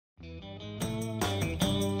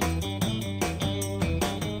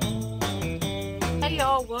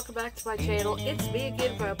welcome back to my channel. It's me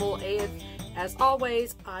again, Rebel, and as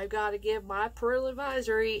always, I've got to give my parental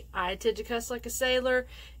advisory. I tend to cuss like a sailor,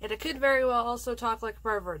 and I could very well also talk like a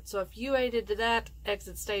pervert. So if you ain't into that,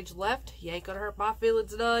 exit stage left. You ain't gonna hurt my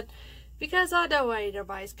feelings none, because I know I ain't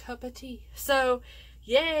everybody's cup of tea. So,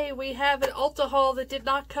 yay, we have an Ulta haul that did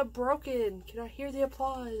not come broken. Can I hear the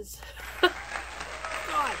applause?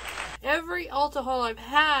 God, every Ulta haul I've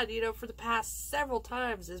had, for the past several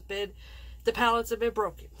times has been, the pallets have been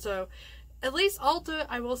broken. So, at least Ulta,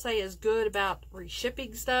 I will say, is good about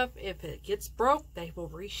reshipping stuff. If it gets broke, they will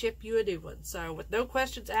reship you a new one. So, with no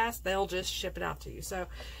questions asked, they'll just ship it out to you. So,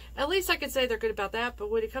 at least I can say they're good about that. But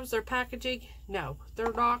when it comes to their packaging, no,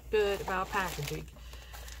 they're not good about packaging.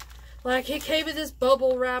 Like, it came in this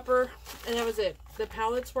bubble wrapper, and that was it. The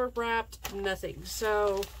pallets weren't wrapped, nothing.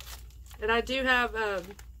 So, and I do have,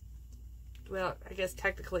 well, I guess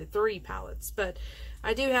technically 3 pallets, but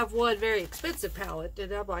I do have one very expensive pallet,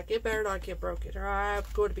 and I'm like, it better not get broken, or I'm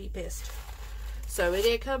going to be pissed. So, it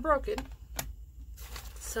didn't come broken.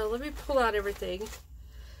 So, let me pull out everything.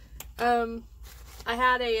 I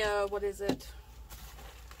had a, what is it,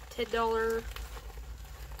 $10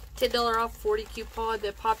 off 40 coupon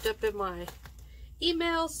that popped up in my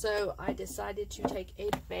email, so I decided to take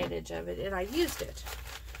advantage of it, and I used it.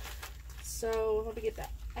 So, let me get that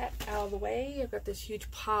out of the way. I've got this huge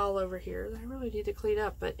pile over here that I really need to clean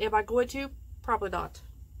up, but am I going to? Probably not.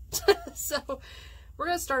 So, we're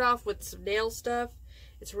going to start off with some nail stuff.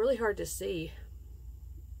 It's really hard to see.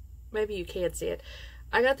 Maybe you can see it.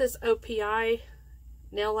 I got this OPI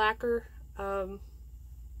nail lacquer.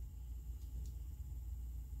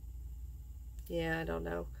 Yeah, I don't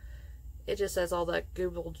know. It just says all that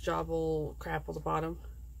Google jobble crap on the bottom.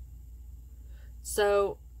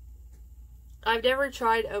 So, I've never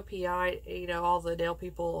tried OPI. All the nail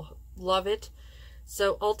people love it.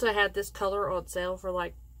 So, Ulta had this color on sale for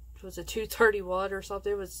like, was it $2.31 or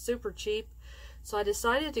something? It was super cheap. So, I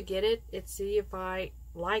decided to get it and see if I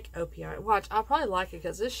like OPI. Watch, I'll probably like it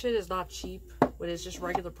because this shit is not cheap when it's just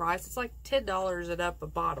regular price. It's like $10 and up a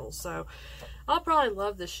bottle. So, I'll probably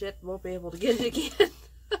love this shit and won't be able to get it again.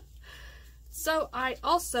 So, I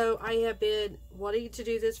have been wanting to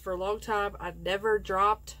do this for a long time. I've never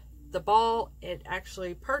dropped the ball and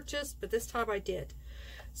actually purchased, but this time I did.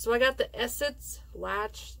 So, I got the Essence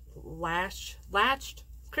Lash,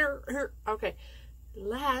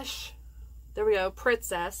 there we go,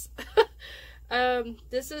 Princess.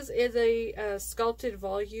 This is in a sculpted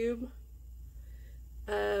volume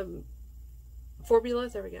formula.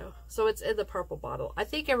 There we go. So it's in the purple bottle. I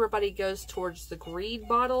think everybody goes towards the green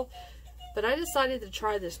bottle, but I decided to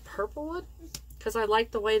try this purple one because I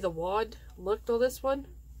like the way the wand looked on this one.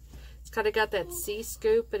 It's kind of got that C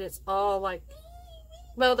scoop, and it's all like,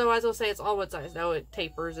 well, no, I was going to say it's all one size. No, it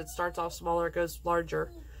tapers. It starts off smaller, it goes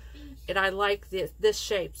larger. And I like this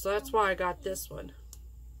shape, so that's why I got this one.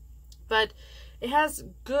 But it has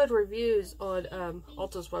good reviews on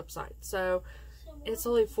Ulta's website. So it's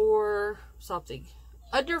only for something.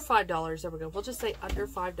 Under $5. There we go. We'll just say under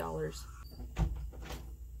 $5.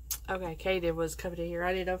 Okay, Kaden was coming in here.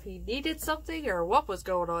 I didn't know if he needed something or what was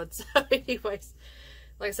going on. So anyways,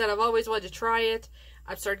 like I said, I've always wanted to try it.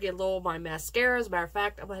 I've started getting low on my mascara. As a matter of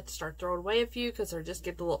fact, I'm going to have to start throwing away a few because they're just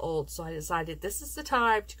getting a little old. So I decided this is the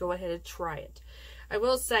time to go ahead and try it. I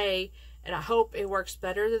will say, and I hope it works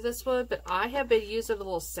better than this one, but I have been using a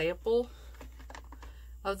little sample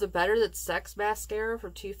of the Better Than Sex mascara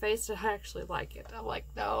from Too Faced, and I actually like it. I'm like,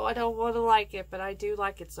 no, I don't want to like it, but I do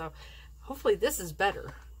like it. So hopefully this is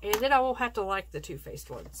better. And then I won't have to like the Too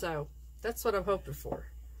Faced one. So that's what I'm hoping for.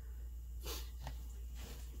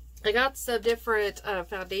 I got some different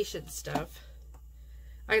foundation stuff.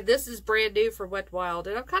 This is brand new for Wet n Wild.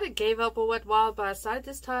 And I kind of gave up on Wet n Wild, but I decided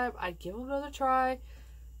this time I'd give them another try.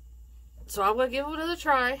 So I'm going to give them another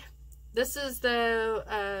try. This is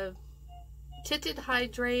the Tinted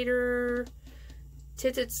Hydrator,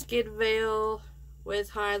 Tinted Skin Veil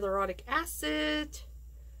with hyaluronic acid.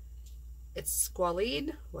 It's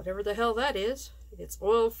squalene, whatever the hell that is. It's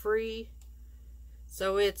oil-free.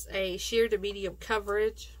 So it's a sheer to medium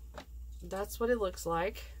coverage. That's what it looks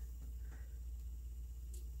like.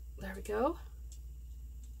 There we go.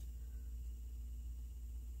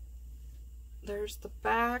 There's the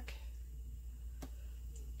back.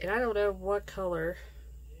 And I don't know what color.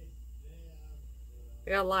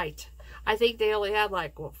 I got light. I think they only had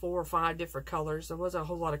like, what, 4 or 5 different colors. There wasn't a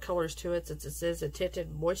whole lot of colors to it since it says a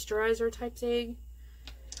tinted moisturizer type thing.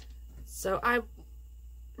 So I've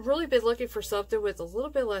really been looking for something with a little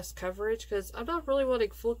bit less coverage because I'm not really wanting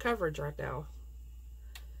full coverage right now.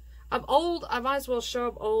 I'm old. I might as well show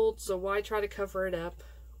I'm old, so why try to cover it up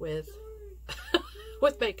with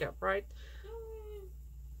with makeup, right?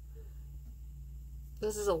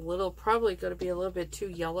 This is probably going to be a little bit too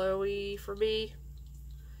yellowy for me,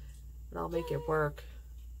 but I'll make it work.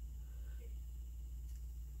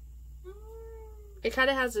 It kind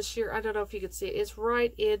of has a sheer, I don't know if you can see it. It's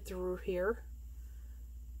right in through here.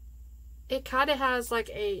 It kind of has like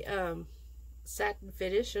a satin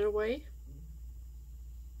finish in a way.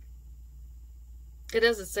 It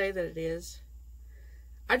doesn't say that it is.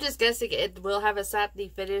 I'm just guessing it will have a satiny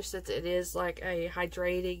finish since it is like a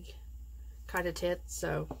hydrating kind of tint.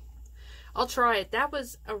 So I'll try it. That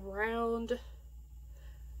was around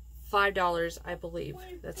 $5, I believe.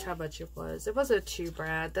 That's how much it was. It wasn't too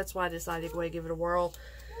bad. That's why I decided to go ahead and give it a whirl.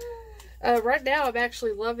 Right now, I'm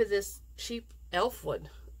actually loving this cheap e.l.f. one.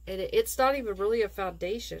 And it's not even really a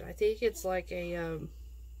foundation. I think it's like a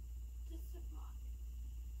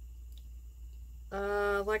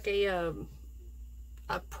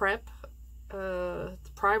prep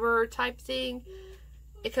primer type thing,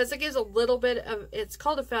 because it gives a little bit of, it's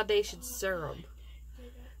called a foundation serum,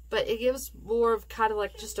 but it gives more of kind of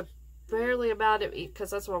like just a barely amount of, because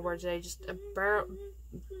that's what I'm wearing today, just a barrel.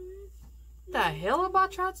 The hell am I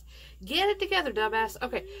trying to get it together, dumbass?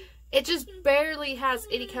 Okay, it just barely has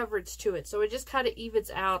any coverage to it, so it just kind of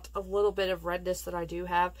evens out a little bit of redness that I do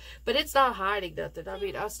have, but it's not hiding nothing. I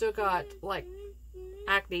mean, I still got like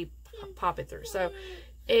acne popping through, so,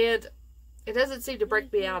 and it doesn't seem to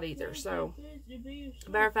break me out either. So,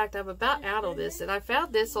 matter of fact, I'm about out of this, and I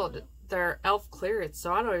found this on their e.l.f. clearance,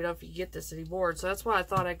 so I don't even know if you can get this anymore. So that's why I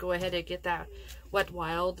thought I'd go ahead and get that Wet n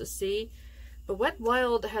Wild to see. But Wet n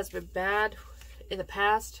Wild has been bad in the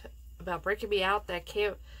past about breaking me out. That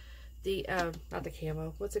not the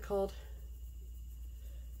camo, what's it called?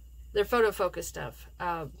 Their photo focus stuff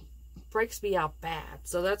breaks me out bad.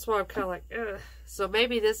 So that's why I'm kind of like, ugh. So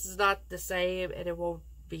maybe this is not the same and it won't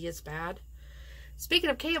be as bad. Speaking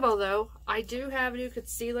of camo though, I do have a new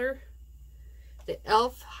concealer. The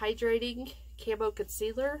e.l.f. Hydrating Camo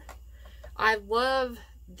Concealer. I love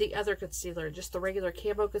the other concealer, just the regular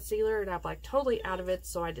camo concealer, and I'm like totally out of it.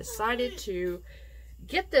 So I decided to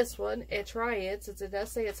get this one and try it, since it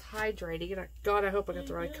does say it's hydrating. And God, I hope I got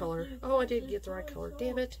the right color. Oh, I didn't get the right color.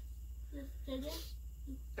 Damn it.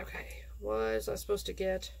 Okay, what was I supposed to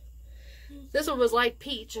get? This one was light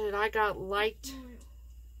peach, and I got light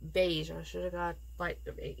beige. I should have got light.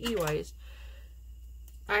 Anyways,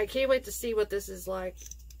 I can't wait to see what this is like.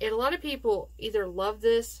 And a lot of people either love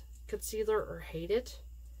this concealer or hate it.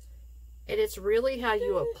 And it's really how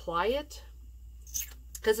you apply it.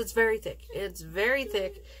 Because it's very thick. It's very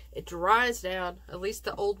thick. It dries down. At least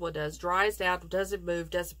the old one does. Dries down. Doesn't move.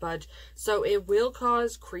 Doesn't budge. So it will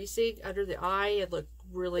cause creasing under the eye and look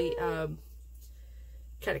really kind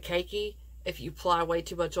of cakey if you apply way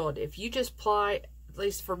too much on. If you just apply, at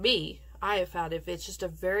least for me, I have found if it's just a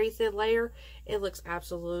very thin layer, it looks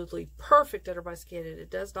absolutely perfect under my skin and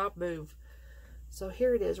it does not move. So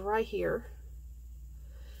here it is right here.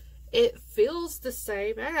 It feels the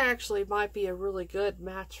same. It actually might be a really good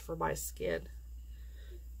match for my skin.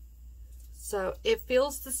 So it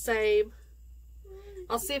feels the same.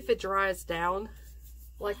 I'll see if it dries down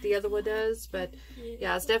like the other one does. But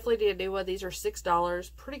yeah, it's definitely a new one. These are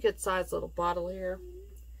 $6. Pretty good size little bottle here.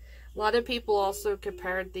 A lot of people also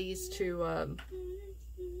compared these to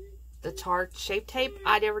the Tarte Shape Tape.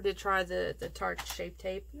 I never did try the Tarte Shape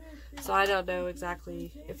Tape, so I don't know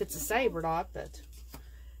exactly if it's the same or not, but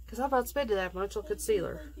because I'm not spending that much on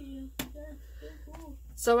concealer.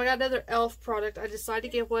 So I got another e.l.f. product. I decided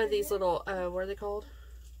to get one of these little, what are they called?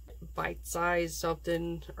 Bite size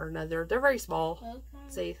something or another. They're very small.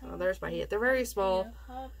 See, oh, there's my head. They're very small.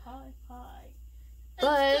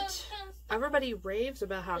 But everybody raves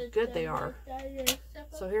about how good they are.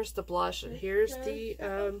 So here's the blush, and here's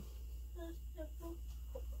the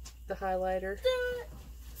highlighter.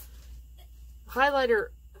 Highlighter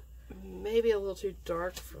maybe a little too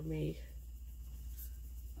dark for me.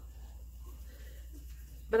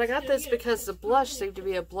 But I got this because the blush seemed to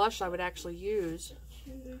be a blush I would actually use.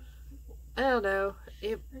 I don't know.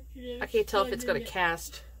 I can't tell if it's going to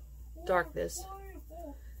cast darkness.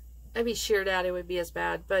 Maybe sheared out it would be as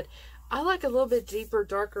bad, but I like a little bit deeper,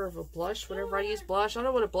 darker of a blush whenever I use blush. I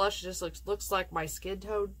don't want a blush that just looks like my skin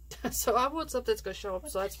tone. So I want something that's going to show up,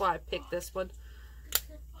 so that's why I picked this one.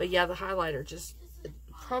 But yeah, the highlighter just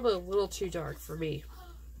probably a little too dark for me.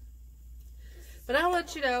 But I'll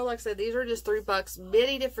let you know, like I said, these are just $3.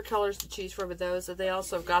 Many different colors to choose from with those. And they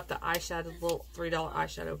also have got the eyeshadow, little $3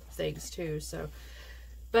 eyeshadow things too. So,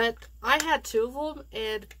 but I had 2 of them,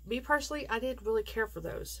 and me personally, I didn't really care for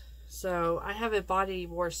those. So I haven't bought any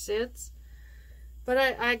more since. But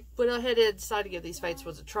I went ahead and decided to give these Fates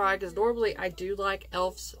Ones a try, because normally I do like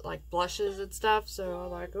e.l.f.'s like blushes and stuff, so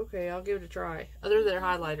I'm like, okay, I'll give it a try. Other than their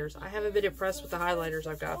highlighters, I haven't been impressed with the highlighters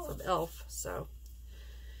I've got from e.l.f. So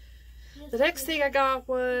the next thing I got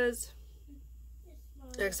was,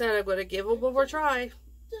 like I said, I'm going to give them one more try,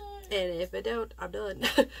 and if I don't, I'm done.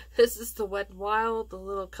 This is the Wet n Wild, the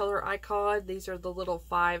little color icon. These are the little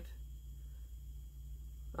 5.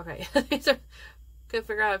 Okay, these are. Couldn't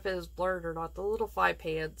figure out if it was blurred or not. The little 5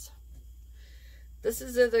 pans. This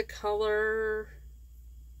is in the color.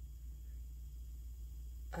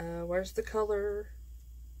 Where's the color?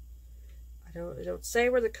 I don't say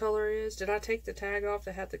where the color is. Did I take the tag off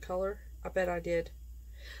that had the color? I bet I did.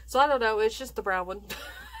 So I don't know. It's just the brown one.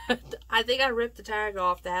 I think I ripped the tag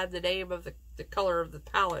off that had the name of the color of the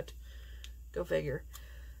palette. Go figure.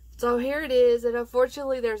 So here it is, and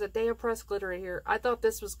unfortunately there's a damn pressed glitter in here. I thought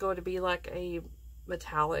this was going to be like a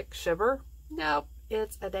metallic shimmer. Nope,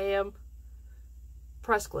 it's a damn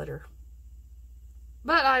pressed glitter.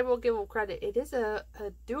 But I will give them credit. It is a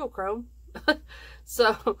duochrome.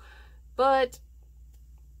 So, but,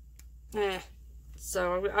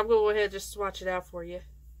 So I'm going to go ahead and just swatch it out for you.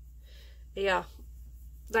 Yeah,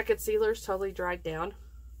 that concealer's totally dried down.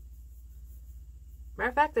 Matter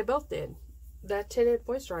of fact, they both did. That tinted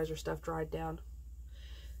moisturizer stuff dried down.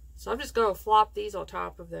 So I'm just going to flop these on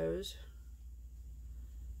top of those.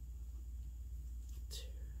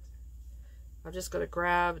 I'm just going to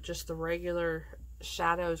grab just the regular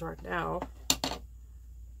shadows right now.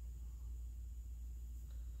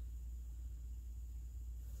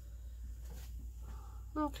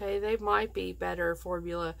 Okay, they might be better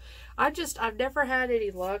formula. I've never had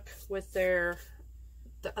any luck with the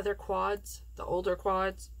other quads, the older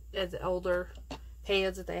quads, and the older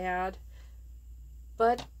pans that they had.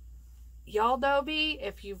 But y'all know me,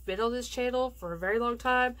 if you've been on this channel for a very long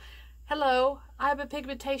time. Hello, I'm a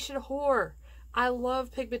pigmentation whore. I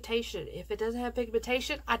love pigmentation. If it doesn't have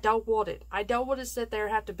pigmentation, I don't want it. I don't want to sit there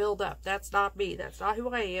and have to build up. That's not me. That's not who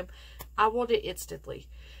I am. I want it instantly.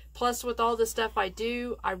 Plus, with all the stuff I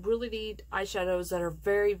do, I really need eyeshadows that are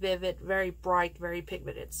very vivid, very bright, very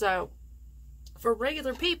pigmented. So, for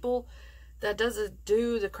regular people that doesn't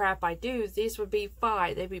do the crap I do, these would be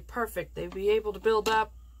fine. They'd be perfect. They'd be able to build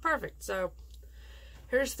up perfect. So,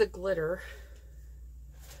 here's the glitter.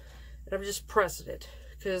 And I'm just pressing it.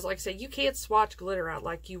 Because, like I said, you can't swatch glitter out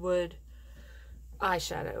like you would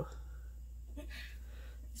eyeshadow.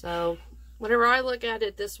 So, whenever I look at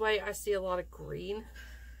it this way, I see a lot of green.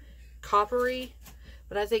 Coppery.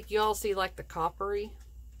 But I think you all see, like, the coppery.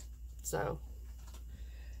 So,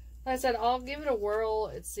 like I said, I'll give it a whirl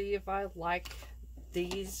and see if I like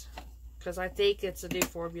these. Because I think it's a new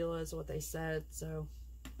formula is what they said. So,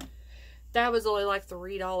 that was only like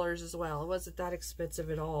 $3 as well. It wasn't that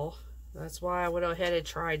expensive at all. That's why I went ahead and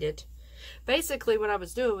tried it. Basically, what I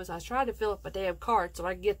was doing was I was trying to fill up my damn cart so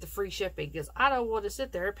I could get the free shipping. Because I don't want to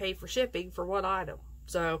sit there and pay for shipping for one item.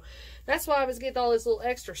 So, that's why I was getting all this little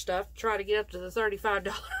extra stuff to try to get up to the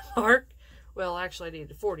 $35 mark. Well, actually, I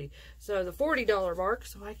needed $40. So, the $40 mark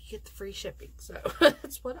so I could get the free shipping. So,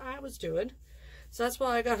 that's what I was doing. So, that's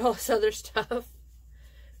why I got all this other stuff.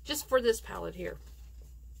 Just for this palette here.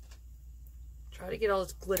 Try to get all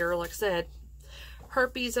this glitter, like I said.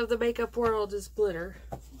 Herpes of the makeup world is glitter.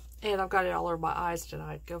 And I've got it all over my eyes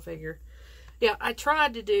tonight. Go figure. Yeah, I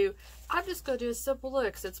tried to do... I'm just going to do a simple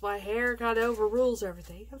look. Since my hair kind of overrules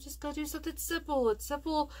everything. I'm just going to do something simple. A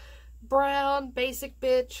simple brown, basic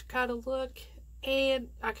bitch kind of look. And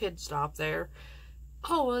I couldn't stop there.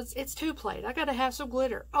 Oh, it's too plain. I got to have some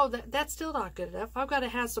glitter. Oh, that's still not good enough. I've got to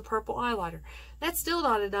have some purple eyeliner. That's still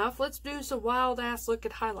not enough. Let's do some wild-ass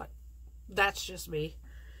looking highlight. That's just me.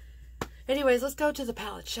 Anyways, let's go to the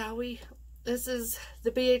palette, shall we? This is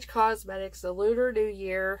the BH Cosmetics, the Lunar New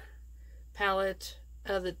Year palette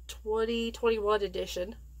of the 2021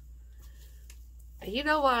 edition. And you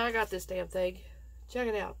know why I got this damn thing. Check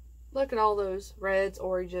it out. Look at all those reds,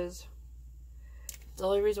 oranges. It's the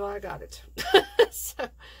only reason why I got it. So,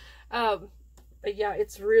 but yeah,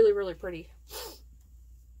 it's really, really pretty.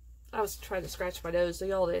 I was trying to scratch my nose, so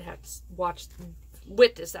y'all didn't have to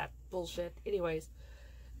witness that bullshit. Anyways.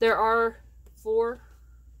 There are 5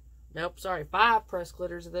 pressed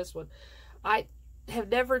glitters in this one. I have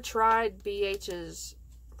never tried BH's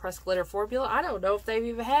pressed glitter formula. I don't know if they've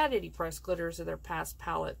even had any pressed glitters in their past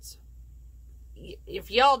palettes. If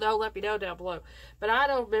y'all know, let me know down below. But I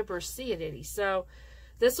don't remember seeing any. So,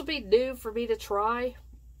 this will be new for me to try.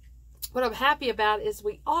 What I'm happy about is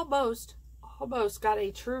we almost got a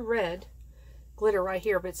true red glitter right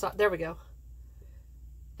here. But it's not, there we go.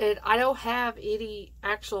 And I don't have any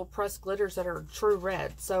actual pressed glitters that are true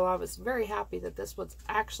red. So I was very happy that this one's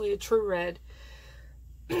actually a true red.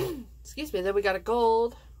 Excuse me. Then we got a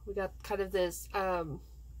gold. We got kind of this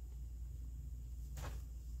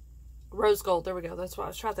rose gold. There we go. That's what I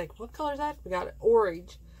was trying to think. What color is that? We got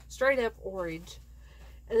orange. Straight up orange.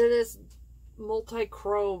 And then this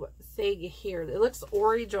multi-chrome thing here. It looks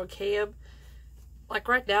orange on cam. Like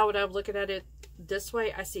right now when I'm looking at it this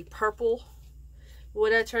way, I see purple.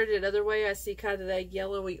 When I turn it another way, I see kind of that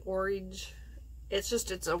yellowy orange.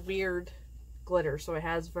 It's a weird glitter. So it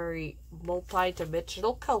has very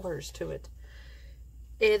multi-dimensional colors to it.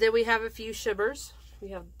 And then we have a few shimmers.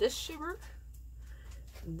 We have this shimmer.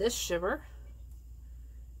 This shimmer.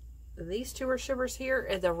 And these two are shimmers here.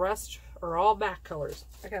 And the rest are all MAC colors.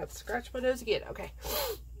 I gotta scratch my nose again. Okay.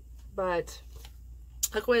 But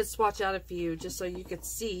I'll go ahead and swatch out a few just so you can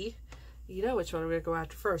see. You know which one I'm going to go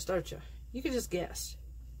after first, don't you? You can just guess.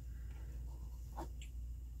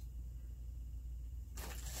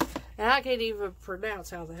 And I can't even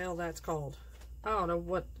pronounce how the hell that's called. I don't know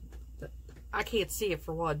what. I can't see it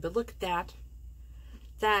for one, but look at that.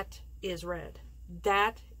 That is red.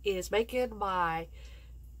 That is making my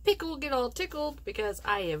pickle get all tickled because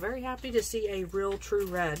I am very happy to see a real true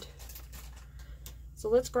red. So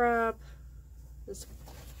let's grab this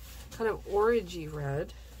kind of orangey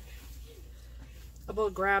red. I'm going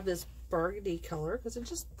to grab this burgundy color because it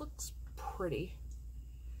just looks pretty.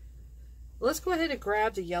 Let's go ahead and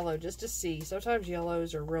grab the yellow just to see. Sometimes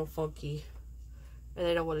yellows are real funky and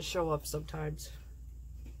they don't want to show up sometimes.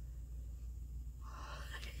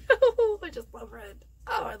 I just love red.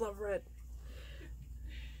 Oh, I love red.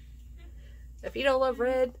 If you don't love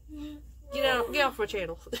red, get off my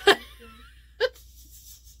channel.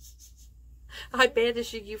 I'm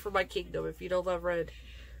banishing you from my kingdom if you don't love red.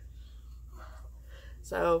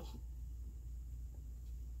 So,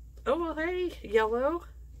 oh, well, hey, yellow.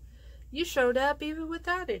 You showed up even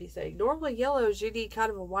without anything. Normally, yellows, you need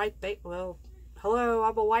kind of a white base. Well, hello,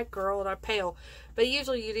 I'm a white girl and I'm pale. But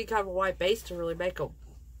usually you need kind of a white base to really make them.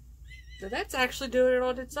 Now, that's actually doing it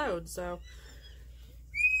on its own, so.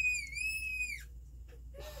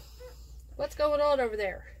 What's going on over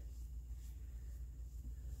there?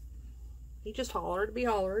 He just hollered to be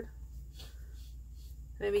hollered.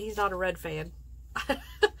 Maybe he's not a red fan.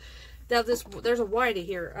 Now there's a whitey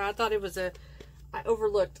here. I thought it was I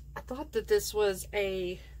overlooked. I thought that this was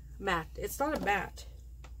a matte. It's not a matte.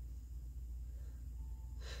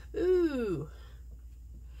 Ooh.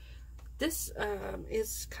 This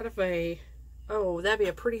is kind of a, oh, that'd be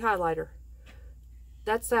a pretty highlighter.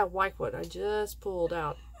 That's that white one I just pulled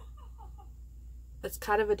out. It's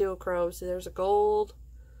kind of a duochrome. So there's a gold.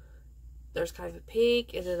 There's kind of a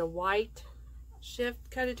pink and then a white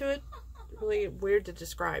shift kind of to it. Really weird to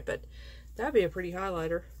describe, but that'd be a pretty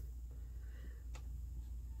highlighter.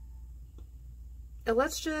 And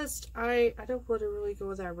let's just, I don't want to really go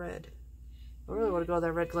with that red. I really want to go with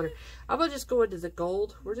that red glitter. I'm going to just go into the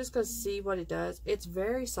gold. We're just going to see what it does. It's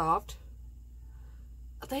very soft.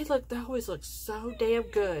 They always look so damn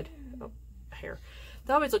good. Oh, hair.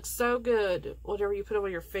 They always look so good whenever you put them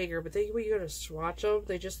on your finger, but then when you're going to swatch them,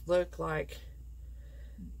 they just look like,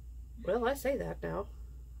 well, I say that now.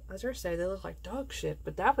 I was going to say they look like dog shit,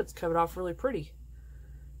 but that one's coming off really pretty.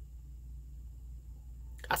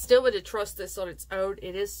 I still wouldn't trust this on its own.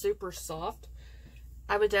 It is super soft.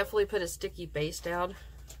 I would definitely put a sticky base down,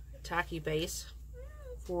 tacky base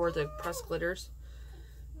for the pressed glitters.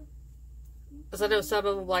 Because I know some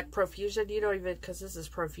of them like Profusion, you don't even, because this is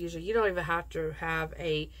Profusion, you don't even have to have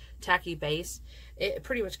a tacky base. It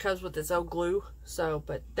pretty much comes with its own glue. So,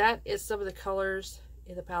 but that is some of the colors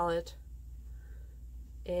in the palette.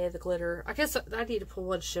 And the glitter. I guess I need to pull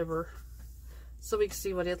one shimmer so we can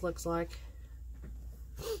see what it looks like.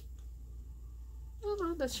 Oh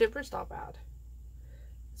no, the shimmer's not bad.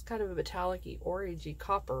 It's kind of a metallic-y, orangey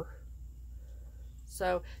copper.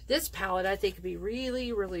 So this palette I think would be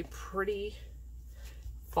really, really pretty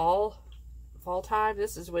fall time.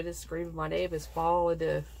 This is when it's screaming my name is fall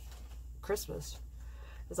into Christmas.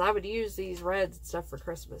 Because I would use these reds and stuff for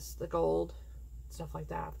Christmas, the gold, stuff like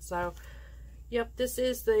that. So, yep, this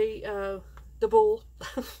is the bull.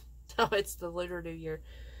 No, it's the Lunar New Year.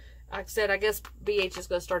 Like I said, I guess BH is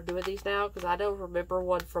going to start doing these now because I don't remember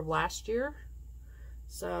one from last year.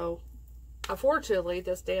 So, unfortunately,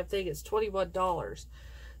 this damn thing is $21.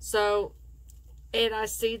 So, and I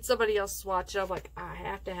seen somebody else swatch it. I'm like, I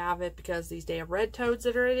have to have it because these damn red tones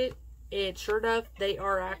that are in it. And sure enough, they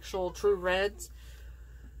are actual true reds.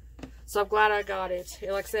 So I'm glad I got it.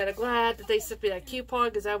 And like I said, I'm glad that they sent me that coupon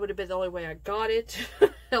because that would have been the only way I got it.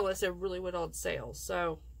 Unless it really went on sale.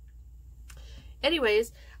 So,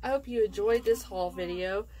 Anyways, I hope you enjoyed this haul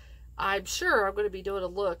video. I'm sure I'm going to be doing a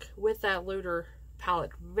look with that Lunar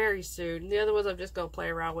palette very soon. The other ones I'm just going to play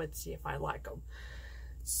around with and see if I like them.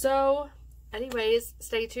 So, anyways,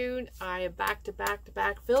 stay tuned. I am back to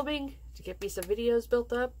back filming to get me some videos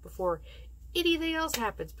built up before anything else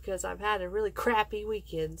happens, because I've had a really crappy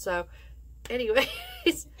weekend. So,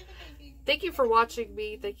 anyways, thank you for watching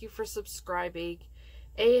me. Thank you for subscribing.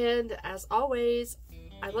 And as always,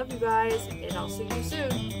 I love you guys, and I'll see you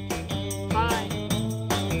soon.